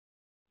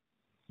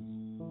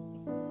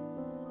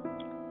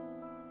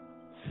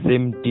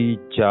सिमटी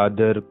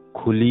चादर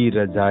खुली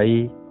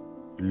रजाई,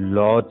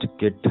 लौट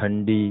के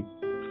ठंडी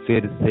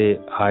फिर से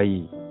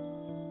आई।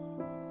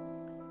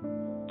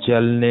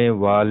 चलने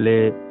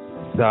वाले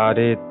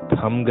सारे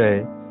थम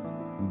गए,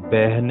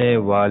 बहने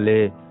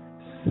वाले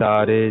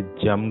सारे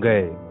जम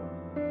गए।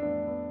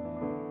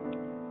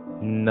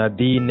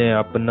 नदी ने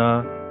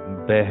अपना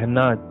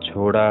बहना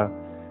छोड़ा,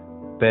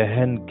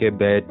 पहन के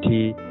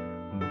बैठी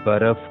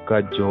बर्फ का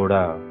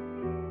जोड़ा।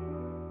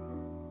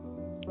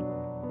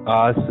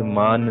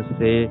 आसमान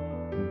से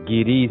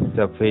गिरी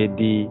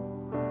सफेदी,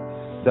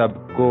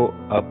 सबको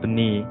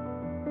अपनी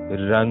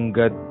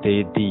रंगत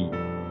देती।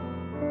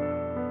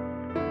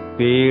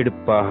 पेड़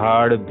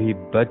पहाड़ भी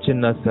बच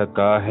न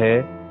सका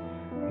है,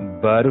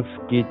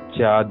 बर्फ की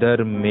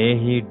चादर में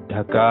ही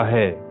ढका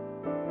है।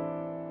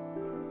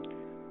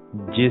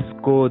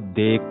 जिसको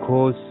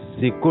देखो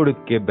सिकुड़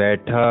के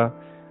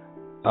बैठा,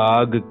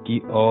 आग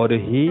की ओर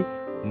ही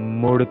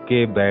मुड़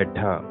के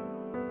बैठा।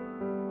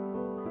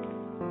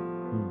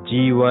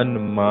 जीवन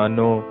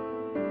मानो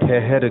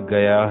ठहर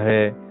गया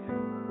है,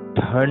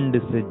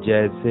 ठंड से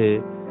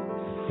जैसे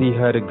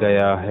सिहर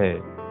गया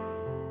है।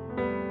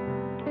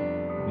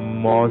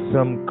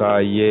 मौसम का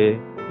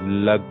ये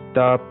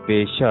लगता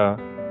पेशा,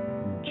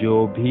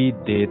 जो भी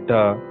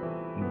देता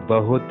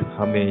बहुत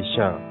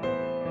हमेशा।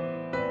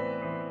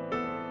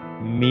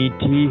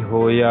 मीठी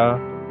हो या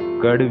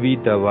कड़वी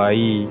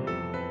दवाई,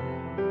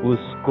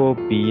 उसको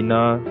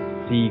पीना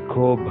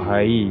सीखो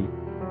भाई।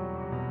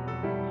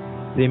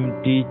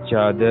 सिमटी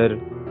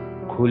चादर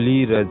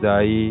खुली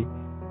रजाई,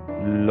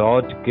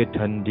 लौट के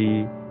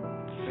ठंडी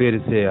फिर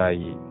से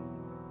आई।